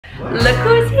Look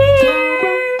who's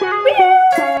here!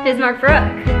 Woo! Bismarck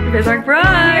Brooke. Bismarck Brooke!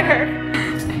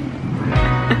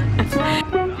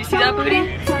 You see that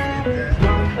booty?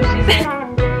 Oh, she's in.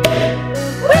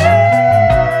 Woo!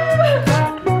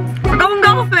 We're going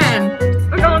golfing!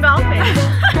 We're going golfing.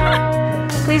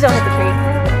 Please don't hit the tree.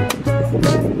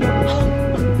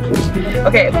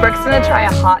 Okay, Brooke's gonna try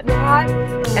a hot pot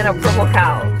and a purple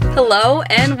cow. Hello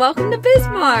and welcome to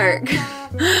Bismarck.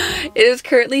 It is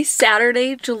currently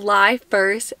Saturday, July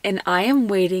 1st, and I am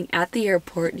waiting at the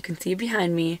airport, you can see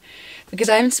behind me, because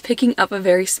I am picking up a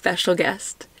very special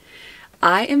guest.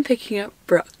 I am picking up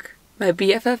Brooke. My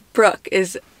BFF Brooke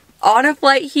is on a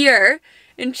flight here,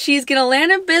 and she's gonna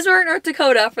land in Bismarck, North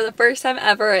Dakota for the first time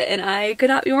ever, and I could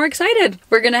not be more excited.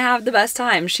 We're gonna have the best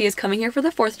time. She is coming here for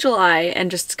the 4th of July,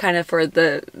 and just kind of for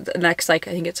the next, like,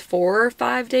 I think it's 4 or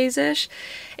 5 days-ish.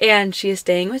 And she is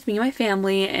staying with me and my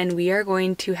family, and we are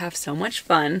going to have so much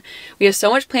fun. We have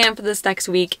so much planned for this next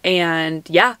week, and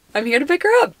yeah, I'm here to pick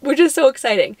her up, which is so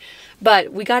exciting.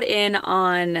 But we got in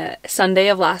on Sunday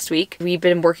of last week. We've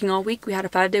been working all week. We had a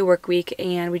 5-day work week,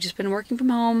 and we've just been working from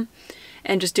home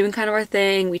and just doing kind of our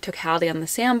thing. We took Hallie on the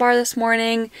sandbar this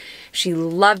morning. She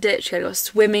loved it. She got to go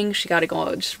swimming. She got to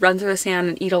go just run through the sand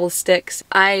and eat all the sticks.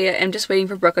 I am just waiting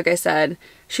for Brooke, like I said.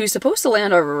 She was supposed to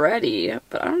land already,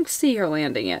 but I don't see her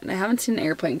landing yet, and I haven't seen an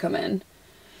airplane come in.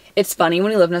 It's funny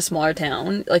when you live in a smaller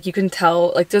town, like you can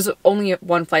tell, like there's only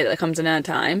one flight that comes in at a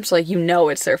time, so like you know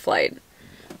it's their flight.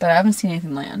 But I haven't seen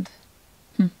anything land.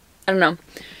 I don't know.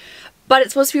 But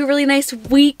it's supposed to be a really nice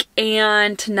week,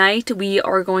 and tonight we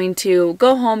are going to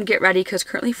go home, get ready, because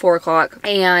it's currently 4 o'clock,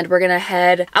 and we're going to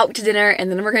head out to dinner, and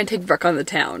then we're going to take Brooke on the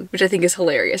town, which I think is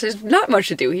hilarious. There's not much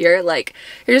to do here. Like,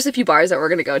 there's just a few bars that we're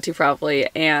going to go to probably,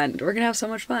 and we're going to have so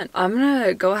much fun. I'm going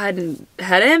to go ahead and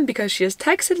head in because she just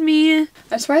texted me.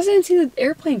 I'm surprised I didn't see the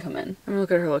airplane come in. I'm going to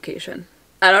look at her location.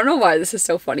 I don't know why this is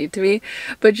so funny to me,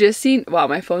 but just seeing, wow,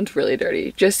 my phone's really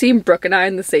dirty. Just seeing Brooke and I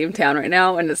in the same town right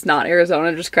now, and it's not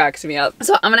Arizona, just cracks me up.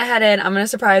 So I'm gonna head in, I'm gonna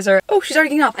surprise her. Oh, she's already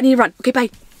getting off, I need to run. Okay, bye.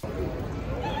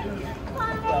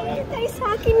 Hi, nice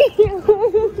talking to you.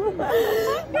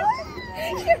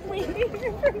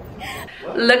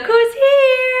 Look who's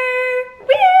here!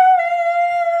 Woo!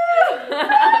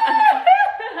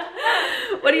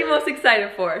 What are you most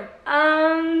excited for?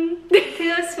 To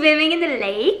go swimming in the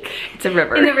lake. It's a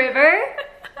river. In the river?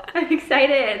 I'm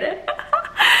excited.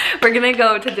 We're gonna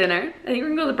go to dinner. I think we're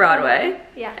gonna go to Broadway.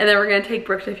 Yeah. And then we're gonna take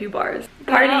Brooke to a few bars.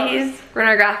 Parties. We're in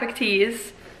our graphic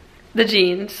tees. The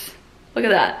jeans. Look at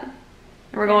that. And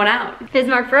we're going out.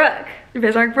 Bismarck Brooke.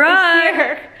 Bismarck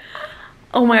Brooke.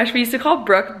 Oh my gosh, we used to call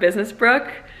Brooke Business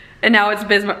Brooke. And now it's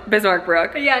Bismarck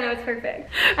Brooke. Yeah, no, it's perfect.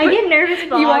 I get nervous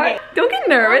vlogging. You are? Don't get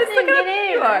nervous. Austin, Look how get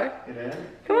in. you are. Get in?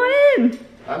 Come on in.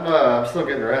 I'm still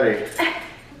getting ready.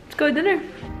 Let's go to dinner.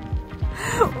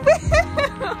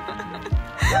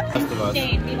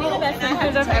 Jane, maybe the best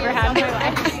breakfast I've ever had in my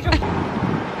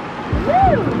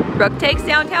life. Brooke takes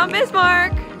downtown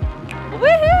Bismarck.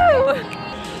 Woohoo!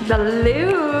 The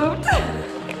loop.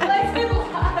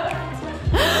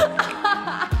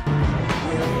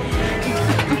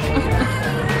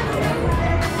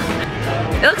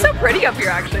 It looks so pretty up here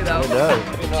actually though. It does.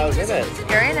 I didn't know I was in it.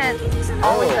 You're in it.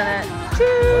 Always in it.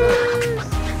 Cheers!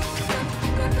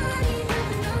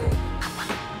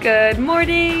 Good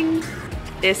morning.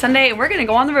 It's Sunday and we're gonna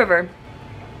go on the river.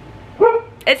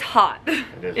 It's hot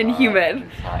and hot. humid.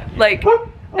 It's hot. Like,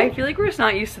 I feel like we're just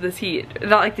not used to this heat.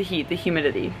 Not like the heat, the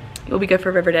humidity. It'll be good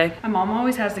for river day. My mom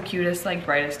always has the cutest, like,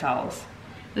 brightest towels.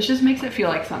 This just makes it feel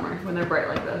like summer when they're bright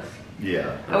like this.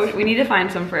 Yeah. We need to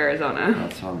find some for Arizona.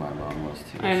 That's how my mom was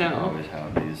too. I know. She always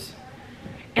have these.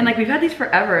 And like we've had these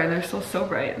forever and they're still so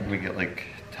bright. We get like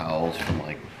towels from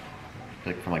like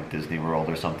Disney World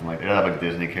or something like that. They have like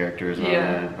Disney characters on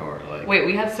it or like. Wait,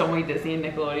 we had so many Disney and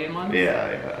Nickelodeon ones.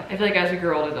 Yeah. I feel like as we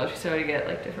grew older though, she started to get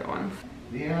like different ones.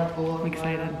 Yeah. I'm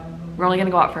excited. We're only gonna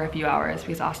go out for a few hours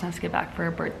because Austin has to get back for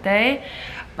her birthday.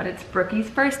 But it's Brookie's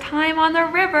first time on the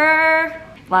river.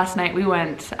 Last night we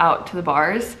went out to the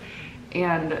bars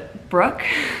and Brooke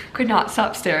could not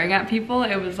stop staring at people.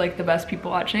 It was like the best people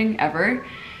watching ever.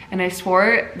 And I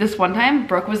swore this one time,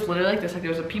 Brooke was literally like this, like there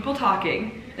was people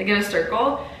talking, like in a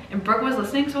circle, and Brooke was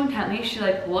listening so intently, she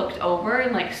like looked over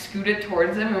and like scooted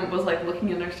towards him and was like looking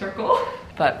in a circle.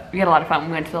 But we had a lot of fun.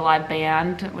 We went to the live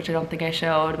band, which I don't think I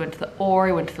showed. We went to the Ore,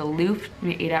 we went to the Loop,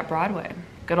 we ate at Broadway.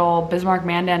 Good old Bismarck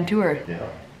Mandan tour. Yeah.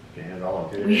 We hit it all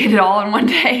in 2 days. We hit it all in one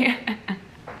day.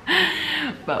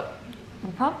 But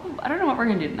we'll probably, I don't know what we're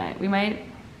gonna do tonight. We might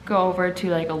go over to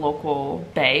like a local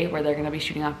bay where they're gonna be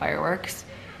shooting off fireworks.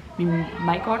 We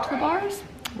might go out to the bars.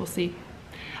 We'll see.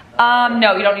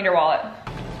 No, you don't need your wallet.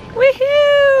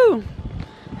 Woohoo!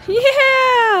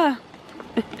 Yeah!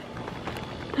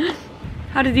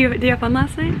 How did you have fun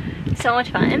last night? So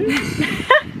much fun.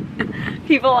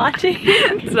 People watching.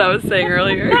 That's what I was saying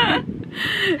earlier.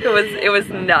 It was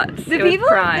nuts. The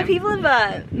people of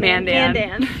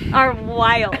Mandan are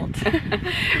wild.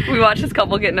 We watched this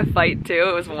couple get in a fight too.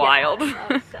 It was wild. That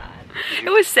was sad. It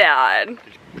was sad.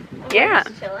 Yeah.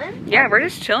 Just chilling? Yeah, we're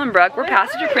just chilling, Brooke. We're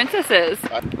passenger princesses.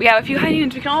 We have a few high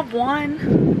noons. We can all have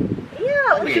one.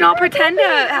 Yeah. We can all pretend to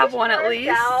have one at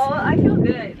least. I feel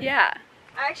good. Yeah.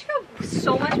 I actually feel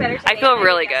so much better today. I feel than I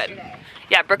really did good. yesterday.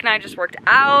 Yeah, Brooke and I just worked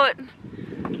out.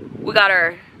 We got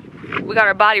our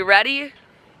body ready.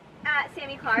 At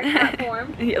Sammy Clark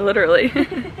platform. Yeah, literally.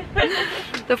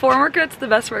 The form workout's the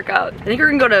best workout. I think we're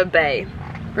gonna go to a bay.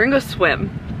 We're gonna go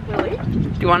swim. Really?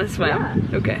 Do you want to swim? Yeah.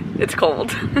 Okay. It's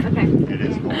cold. Okay. It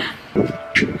is cool.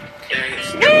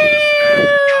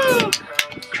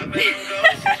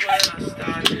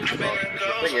 The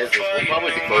thing is, we'll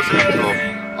probably be close enough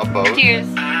to a boat. Cheers.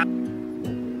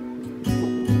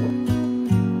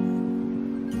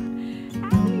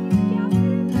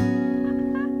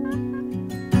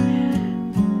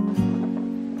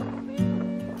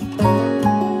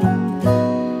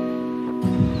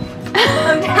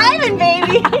 I'm diving,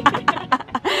 baby.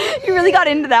 You really got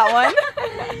into that one.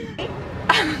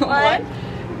 1,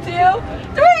 2,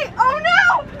 3. Oh no!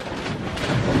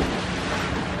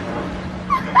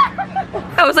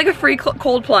 That was like a free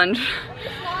cold plunge.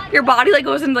 Your body like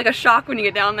goes into like a shock when you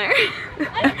get down there. I'm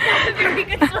not a very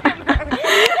good swimmer. You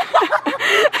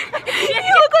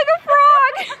look like a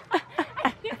frog.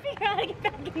 I need to figure out how to get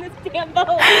back in this damn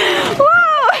boat.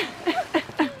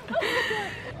 Whoa.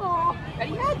 Oh,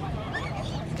 ready, Dad?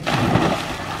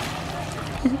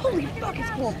 Holy fuck, it's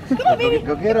cool. Come on, baby.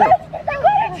 Go get her.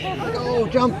 Go,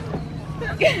 jump.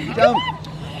 Jump.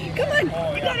 Come on,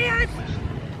 you got it.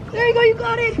 There you go, you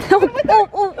got it. Oh, you got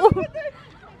it.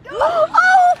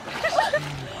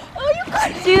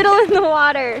 Doodle in the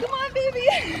water. Come on, baby.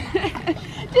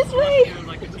 Just wait.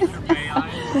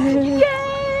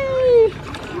 Yay!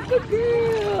 Good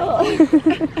girl.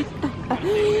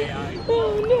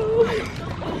 Oh no.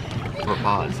 Her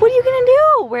paws. What are you gonna do?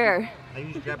 Where? I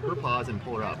usually grab her paws and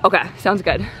pull her up. Okay, sounds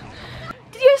good.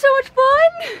 Did you have so much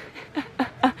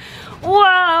fun?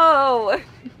 Whoa!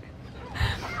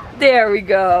 There we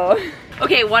go.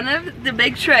 Okay, one of the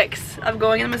big tricks of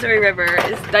going in the Missouri River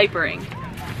is diapering.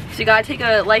 So you gotta take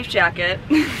a life jacket,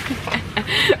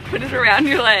 put it around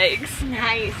your legs.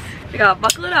 Nice. You gotta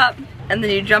buckle it up, and then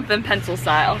you jump in pencil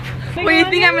style. What, you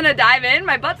think I'm gonna dive in?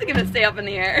 My butt's gonna stay up in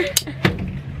the air.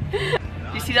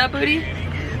 You see that, booty?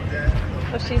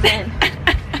 Oh, she's in.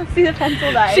 Let's see the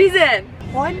pencil dive. She's in.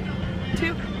 1,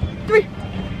 2, 3.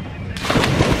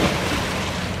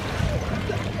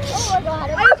 Oh my god.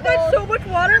 I've got so much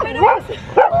water in my nose.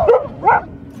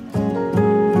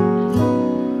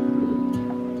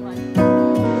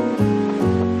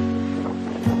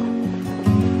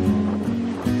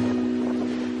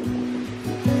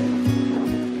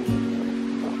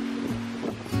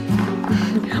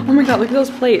 Oh my god, look at those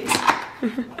plates.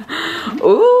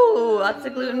 Ooh, that's a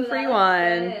gluten-free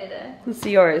one. Let's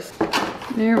see yours.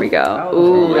 There we go.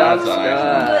 Ooh, that's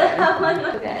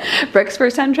good. Brooke's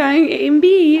first time trying A and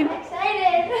B.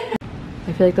 Excited.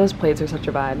 I feel like those plates are such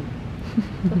a vibe.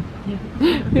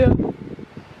 Yeah.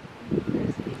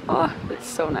 Oh, it's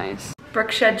so nice.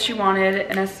 Brooke said she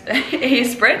wanted a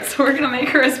spritz, so we're gonna make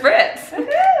her a spritz.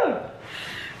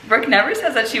 Brooke never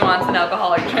says that she wants an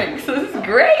alcoholic drink, so this is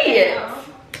great.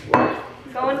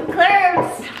 Going to the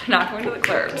clubs. We're not going to the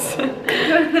clubs. Going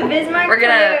to the Bismarck We're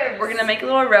gonna make a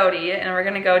little roadie, and we're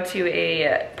gonna go to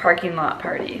a parking lot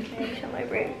party. Can you show my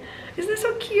brain? Isn't this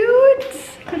so cute?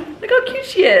 Look how cute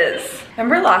she is.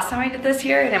 Remember last time I did this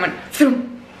here and I went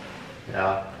zoom?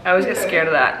 Yeah. I always get scared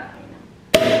of that.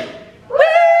 Woo!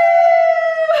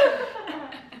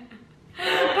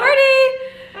 Party!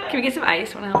 Can we get some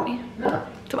ice? Wanna help me? Yeah.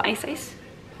 Some ice?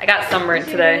 I got sunburned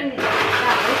today.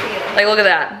 Like, look at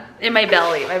that. In my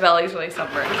belly. My belly's really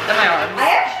sunburned. And my arms. I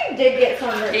actually did get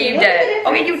sunburned. Yeah, you did.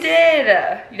 Okay, you did.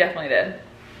 You definitely did.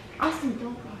 Austin,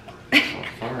 don't go.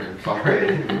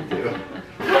 Sorry. Me too.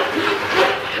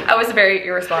 I was very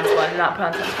irresponsible. I did not put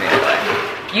on sunscreen anyway.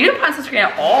 You didn't put on sunscreen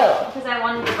at all. Because I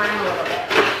wanted to burn a little bit.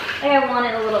 Like I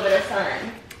wanted a little bit of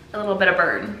sun. A little bit of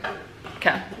burn.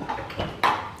 Okay.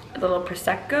 A little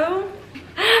Prosecco.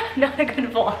 Not a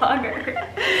good vlogger.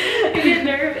 I get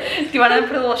nervous. Do you want to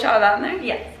put a little shot of that in there?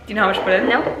 Yes. Do you know how much to put in?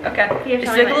 No. Okay. Here,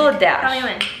 Just tell like me a when. little dash. Tell me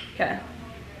when. Okay.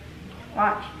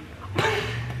 Watch.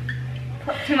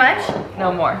 Too much?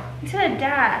 No more. You said a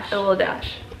dash. A little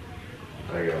dash.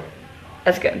 There you go.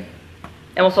 That's good.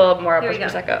 And we'll still have more Here we go.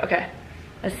 Prosecco. Okay,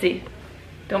 let's see.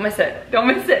 Don't miss it. Don't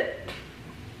miss it.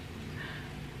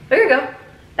 There you go.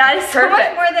 That is so much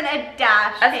Perfect. more than a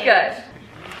dash. That's page. good.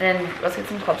 And let's get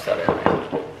some club soda.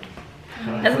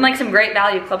 That's like some great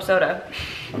value club soda.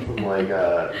 Like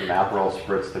an Aperol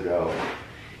spritz to go.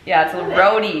 Yeah, it's a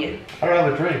roadie. I don't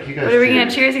have a drink. You guys. What are we gonna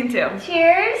cheersing to?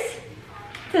 Cheers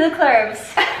to the clubs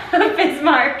of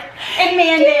Bismarck and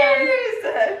Mandan.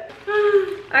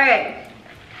 All right.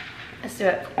 Let's do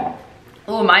it.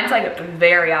 Oh, mine's like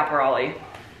very Aperol-y.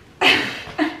 I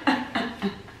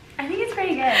think it's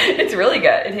pretty good. It's really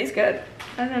good. It tastes good.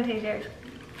 I was gonna taste yours.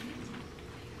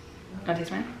 Wanna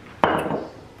taste mine?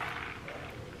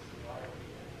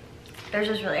 Theirs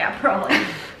is really Aperol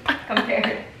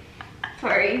compared.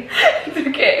 Sorry. It's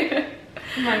okay.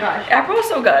 Oh my gosh. Aperol's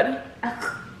so good.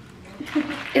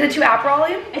 Is it too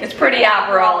Aperol-y? It's pretty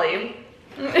Aperol-y.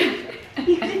 You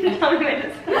couldn't tell me what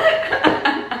this.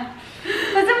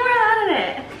 Put some more out of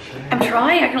it. I'm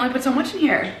trying. I can only put so much in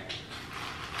here.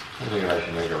 I think I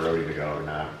should make a roadie to go or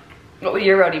not. What would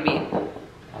your roadie be?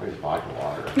 I'll use vodka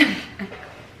water. I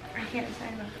can't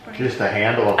decide about the brain. Just a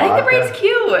handle of I think the vodka. braid's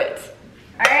cute.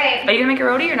 All right. Are you gonna make a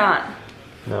roadie or not?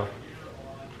 No.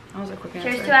 That was a quick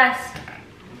answer. Cheers to us.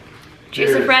 Cheers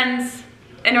to Cheers. friends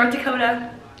in North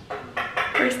Dakota.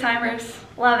 First timers.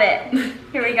 Love it.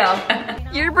 Here we go.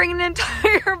 You're bringing an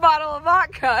entire bottle of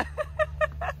vodka.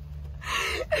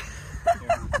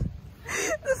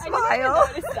 The smile.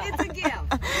 It's a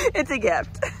gift. It's a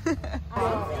gift.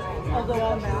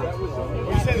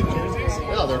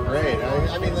 No, they're great.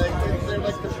 I mean, they're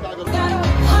like the Chicago.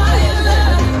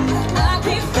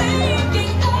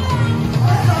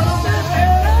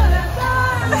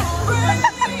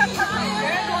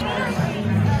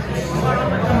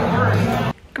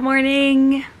 Good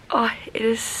morning. Oh, it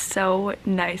is so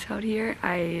nice out here.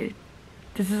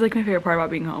 This is like my favorite part about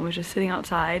being home, is just sitting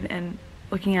outside and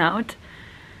looking out.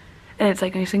 And it's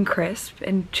like nice and crisp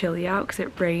and chilly out because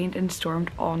it rained and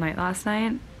stormed all night last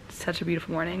night. It's such a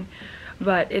beautiful morning.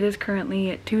 But it is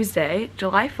currently Tuesday,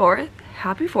 July 4th.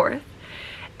 Happy 4th.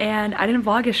 And I didn't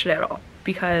vlog yesterday at all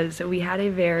because we had a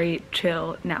very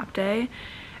chill nap day.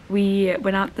 We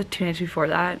went out the 2 nights before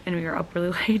that and we were up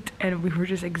really late and we were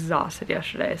just exhausted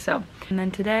yesterday. So, and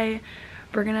then today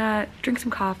we're gonna drink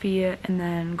some coffee and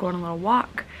then go on a little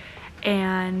walk.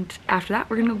 And after that,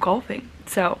 we're gonna go golfing.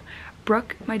 So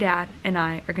Brooke, my dad, and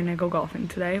I are gonna go golfing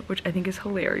today, which I think is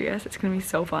hilarious. It's gonna be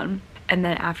so fun. And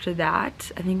then after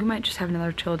that, I think we might just have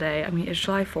another chill day. I mean, it's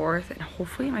July 4th and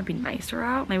hopefully it might be nicer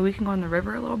out. Maybe we can go on the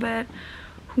river a little bit.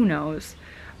 Who knows?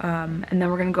 And then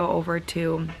we're gonna go over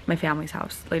to my family's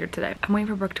house later today. I'm waiting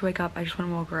for Brooke to wake up. I just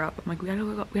want to woke her up. I'm like, we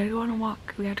gotta go on a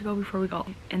walk. We have to go before we go.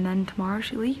 And then tomorrow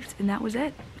she leaves, and that was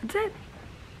it. That's it.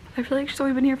 I feel like she's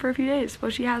only been here for a few days.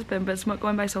 Well, she has been, but it's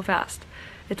going by so fast.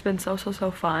 It's been so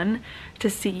fun to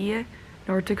see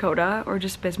North Dakota or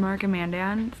just Bismarck and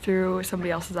Mandan through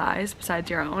somebody else's eyes besides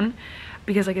your own,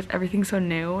 because like everything's so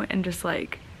new and just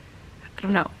like, I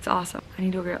don't know, it's awesome. I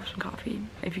need to go grab some coffee.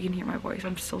 If you can hear my voice,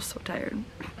 I'm still so tired.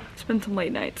 It's been some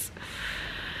late nights.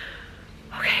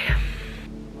 Okay.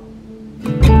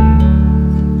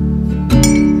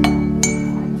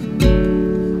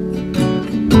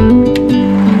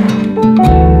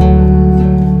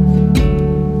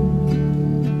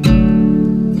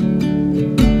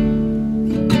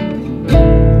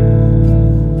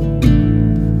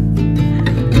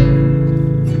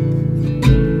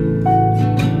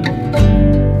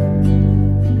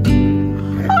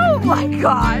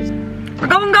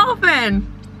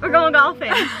 We're going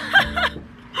golfing.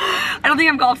 I don't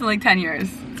think I've golfed in like 10 years.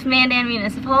 It's Mandan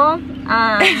Municipal.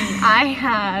 I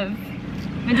have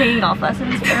been taking golf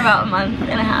lessons for about a month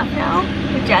and a half now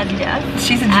with Jazzy Jeff.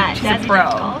 She's a Jazzy pro.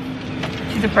 Jeff Golf.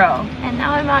 She's a pro. And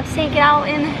now I'm about to take it out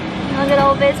in good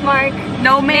old Bismarck.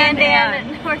 No Mandan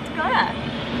Mandan. and North Dakota.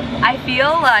 I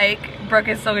feel like Brooke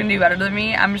is still gonna do better than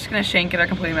me. I'm just gonna shank it or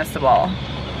completely miss the ball.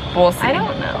 We'll see. I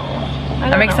don't know.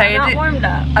 I'm excited. I'm not warmed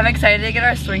up. I'm excited to get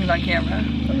our swings on camera.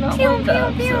 I'm not Pew, warmed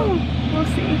up, pew, so pew. we'll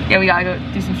see. Yeah, we gotta go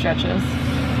do some stretches.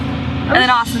 And then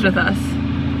Austin's with us.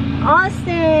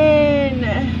 Austin!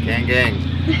 Gang, gang.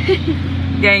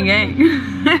 Gang,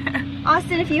 gang.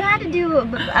 Austin, if you had to do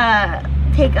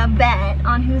take a bet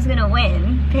on who's gonna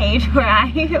win, Paige, where are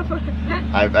you?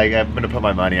 I'm gonna put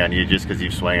my money on you just because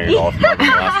you've swung a golf club in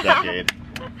the last decade.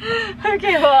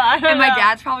 Okay, well, I don't And my know.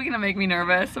 dad's probably gonna make me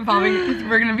nervous. We're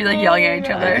gonna be like yelling at each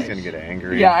I'm other. just gonna get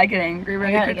angry. Yeah, I get angry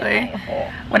really quickly.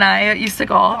 When I used to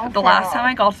golf, the last time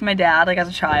I golfed with my dad, like as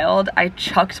a child, I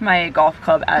chucked my golf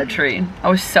club at a tree. I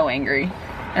was so angry.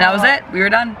 And that was it. We were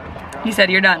done. He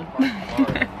said, "You're done."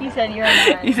 He said you're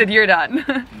done. He said, "You're done."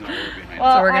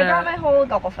 Well, so we're gonna... I brought my whole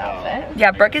golf outfit. Yeah,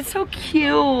 Brooke is so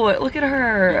cute. Look at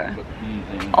her.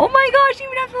 Oh my gosh, you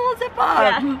even have the little zip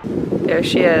up. Yeah. There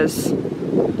she is.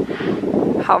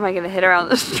 How am I gonna hit her on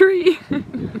this tree?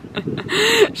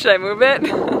 Should I move it?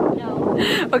 No.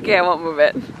 Okay, I won't move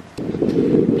it.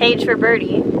 H for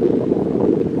birdie.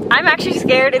 I'm actually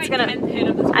scared it's gonna.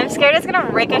 I'm scared it's gonna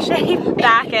ricochet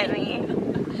back at me.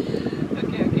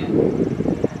 Okay.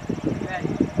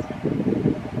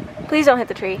 Ready. Please don't hit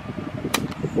the tree.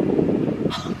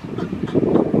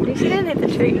 At least you didn't hit the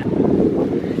tree.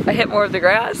 I hit more of the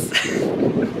grass.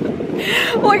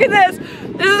 Look at this.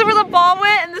 This is where the ball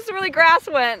went and this is where the grass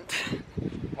went.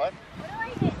 What? What do I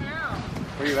hit now?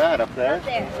 Where you at? Up there? Up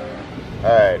there.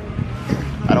 Alright.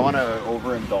 I don't want to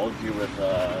overindulge you with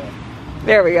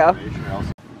There we go. information or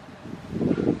else.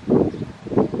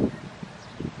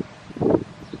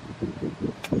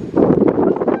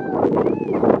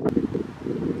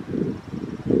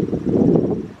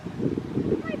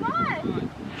 Oh my gosh.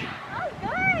 That was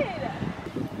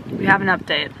good. We have an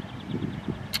update.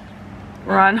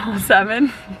 We're on hole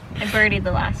 7. I birdied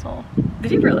the last hole.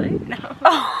 Did you really? No.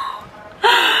 Oh.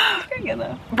 It's pretty good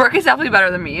though. Brooke is definitely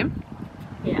better than me.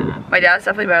 Yeah. My dad's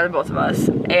definitely better than both of us.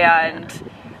 And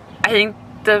I think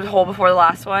the hole before the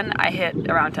last one, I hit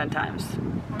around 10 times.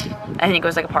 I think it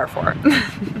was like a par 4.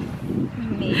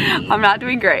 Maybe. I'm not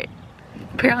doing great.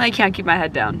 Apparently I can't keep my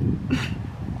head down.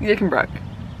 Neither can Brooke.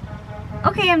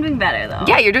 Okay, I'm doing better though.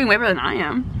 Yeah, you're doing way better than I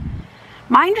am.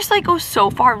 Mine just like goes so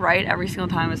far right every single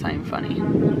time, it's not even funny.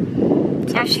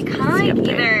 So Yeah, she kind of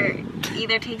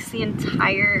either takes the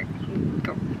entire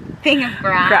thing of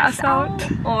grass out,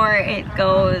 or it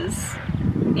goes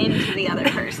into the other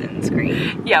person's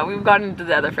green. Yeah, we've gotten into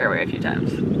the other fairway a few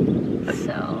times.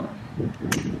 So,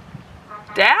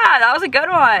 Dad, that was a good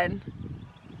one.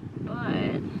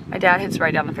 but My dad hits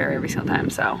right down the fairway every single time,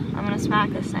 so I'm gonna smack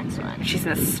this next one. she's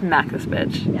gonna smack this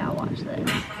bitch. Yeah, watch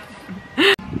this.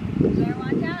 Better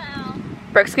watch out, Al.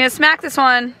 Brooke's gonna smack this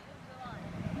one.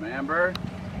 Remember,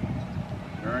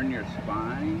 turn your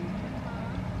spine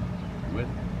with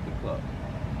the club.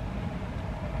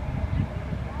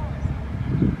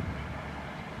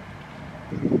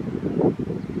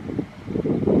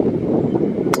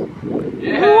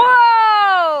 Yeah.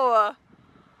 Whoa!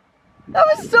 That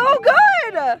was so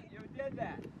good! You did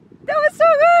that. That was so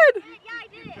good! Yeah, I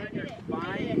did it. Turn your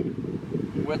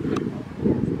spine with the club.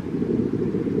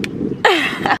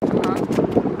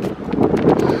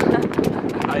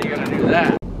 How you gonna do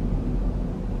that?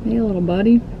 Hey, little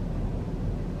buddy.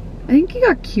 I think you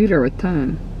got cuter with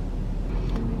time.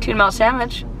 Tuna melt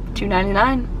sandwich,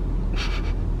 $2.99.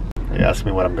 You ask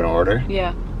me what I'm gonna order?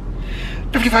 Yeah.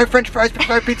 55 French fries,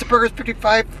 55 pizza burgers,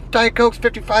 55 Diet Cokes,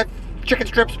 55 chicken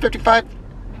strips, 55.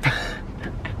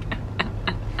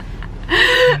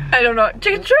 I don't know.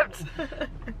 Chicken strips.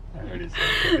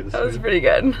 That was pretty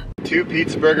good. 2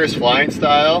 pizza burgers flying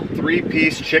style,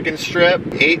 3-piece chicken strip,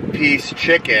 8-piece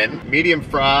chicken, medium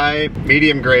fry,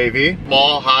 medium gravy,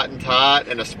 small hot and tot,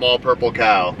 and a small purple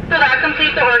cow. So that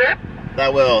completes the order.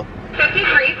 That will.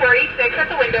 5346 at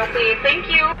the window, please. Thank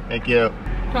you. Thank you.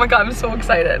 Oh my god, I'm so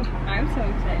excited. I'm so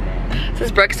excited. This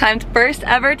is Brooke's first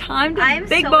ever time to I'm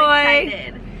Big so Boy.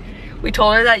 excited. We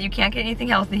told her that you can't get anything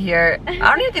healthy here. I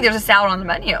don't even think there's a salad on the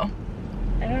menu.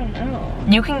 I don't know.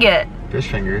 You can get Fish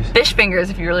fingers. fish fingers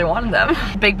if you really wanted them.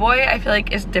 Big Boy, I feel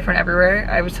like, is different everywhere.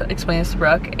 I was explaining this to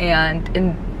Brooke, and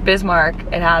in Bismarck,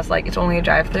 it has like, it's only a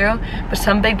drive-through, but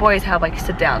some Big Boys have like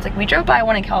sit-downs. Like we drove by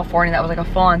one in California that was like a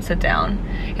full-on sit-down,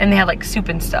 and they had like soup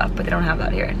and stuff, but they don't have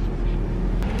that here.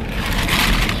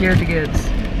 Here are the goods.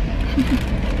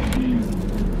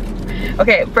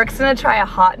 Okay, Brooke's gonna try a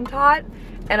Hottentot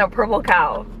and a purple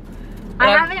cow. I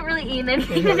haven't really eaten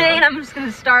anything today, and I'm just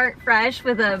gonna start fresh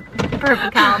with a purple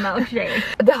cow milkshake.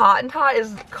 The Hottentot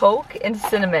is Coke and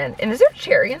cinnamon. And is there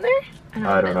cherry in there?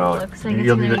 I don't know. It looks like it's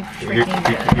gonna be freaking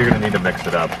good. You're gonna need to mix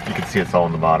it up. You can see it's all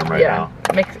in the bottom right now.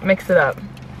 Mix it up.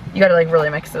 You gotta like really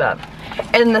mix it up.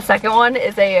 And then the second one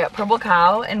is a purple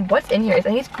cow, and what's in here is, I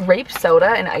think it's grape soda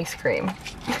and ice cream.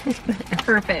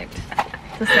 Perfect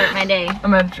to start my day.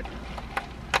 I'm gonna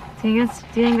Do you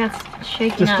think that's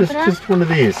shaking up enough? Just one of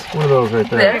these. One of those right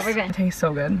there. this. we're good. It tastes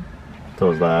so good.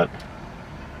 So is that.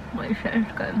 Holy shit,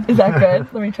 it's good. Is that good?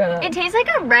 Let me try that. It tastes like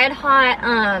a red hot,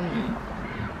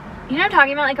 you know what I'm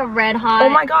talking about? Like a red hot. Oh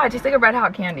my god, it tastes like a red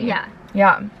hot candy. Yeah.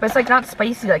 Yeah, but it's like not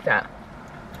spicy like that.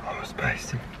 Oh,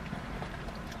 spicy.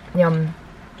 Yum.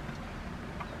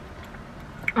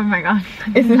 Oh my god.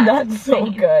 Isn't that That's so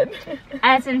insane. good?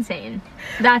 That's insane.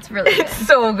 That's really good. It's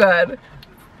so good.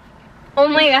 Oh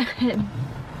my god.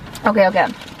 Okay.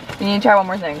 You need to try one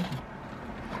more thing.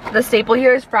 The staple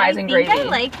here is fries and gravy. I think I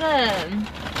like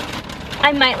the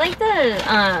I might like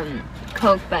the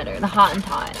Coke better, the hot and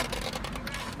tot.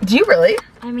 Do you really?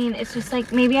 I mean, it's just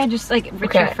like, maybe I just like, it's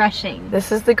refreshing.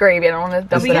 This is the gravy. I don't want to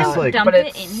dump it out. like, dump but it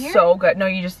it's in here? so good. No,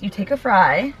 you take a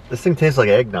fry. This thing tastes like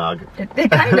eggnog. It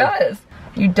kind of does.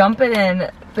 You dump it in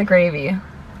the gravy.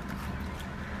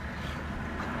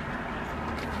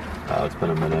 Oh, it's been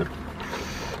a minute.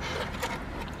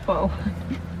 Whoa.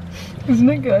 Isn't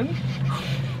it good?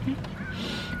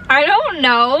 I don't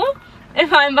know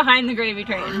if I'm behind the gravy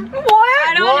train. What?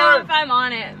 I don't know if I'm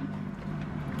on it.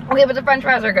 Okay, but the french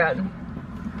fries are good.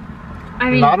 I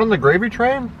mean, Not on the gravy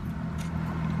train?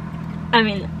 I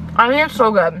mean, it's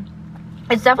so good.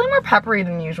 It's definitely more peppery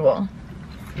than usual.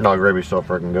 No, gravy's so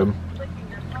freaking good.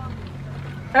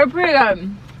 they're pretty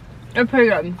good. They're pretty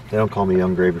good. They don't call me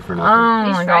young gravy for nothing. Oh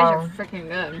These my fries god. are freaking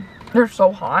good. They're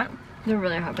so hot. They're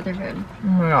really hot, but they're good. Oh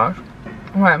my gosh.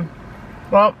 Okay.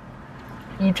 Well,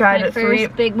 you tried My it three.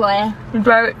 first big boy. You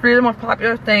tried three of the most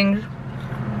popular things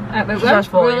At Big Boy?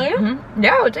 successfully. Really? Mhm.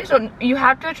 Yeah, I would say so. You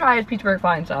have to try his Pizza Burger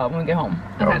Flying Style when we get home.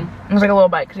 Okay. It was like a little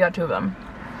bite because you got two of them.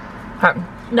 Okay.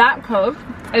 That Coke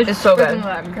is It's so good.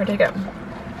 freaking Here, take it.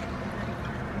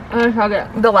 I'm gonna try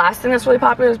it. The last thing that's really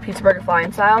popular is Pizza Burger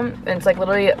Flying Style, and it's like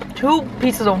literally 2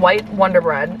 pieces of white Wonder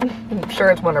Bread. I'm sure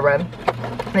it's Wonder Bread.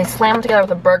 And they slam them together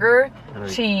with a burger,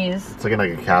 cheese, It's like in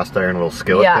like a cast iron little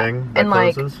skillet thing that and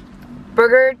like closes.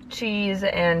 burger, cheese,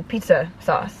 and pizza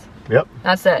sauce. Yep.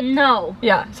 That's it. No.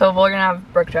 Yeah, so we're gonna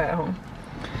have Brooke try it at home.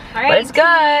 Alright. But it's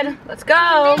good. Let's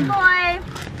go. Big boy.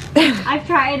 I've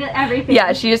tried everything.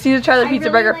 Yeah, she just needs to try the I Pizza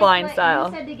really Burger like Flying what Style.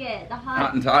 You said to get the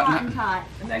Hot and tot. Hot and tot.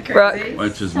 Brooke,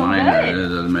 Which is So mine. good. It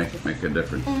doesn't make a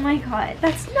difference. Oh my god,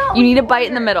 that's not. you need a bite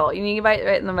in the middle. You need a bite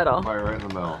right in the middle. Probably right in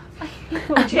the middle.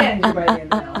 Look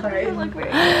very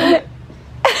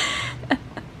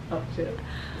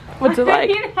What's it like?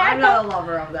 I'm not a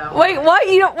lover of that one. Wait, what?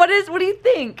 You don't? What do you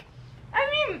think?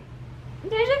 I mean,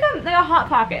 there's like a hot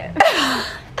pocket.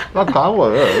 That's kind of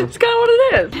what it is. It's kind of what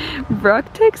it is.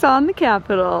 Brooke takes on the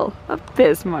capital of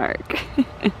Bismarck.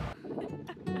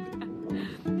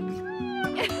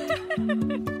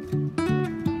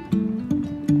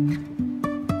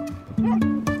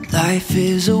 Life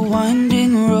is a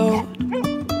winding road,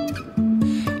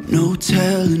 no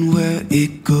telling where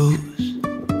it goes.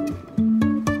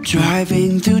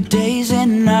 Driving through days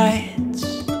and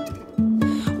nights,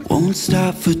 won't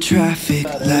stop for traffic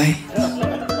lights.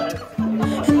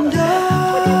 And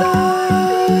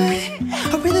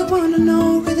I really wanna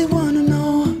know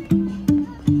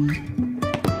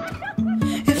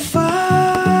if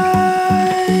I'll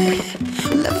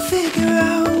ever figure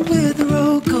out where the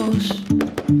road goes.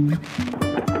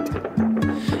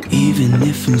 Even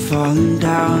if I'm falling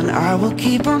down, I will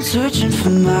keep on searching for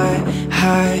my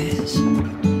highs.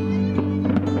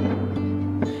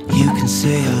 You can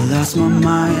say I lost my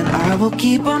mind, I will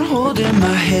keep on holding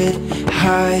my head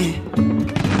high.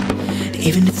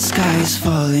 Even if the sky is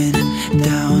falling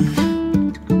down.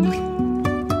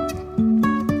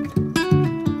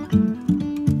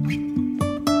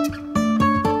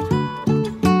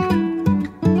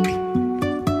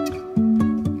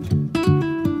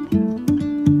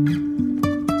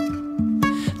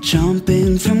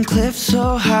 Jumping from cliffs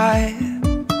so high,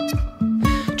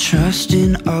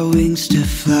 trusting our wings to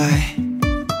fly.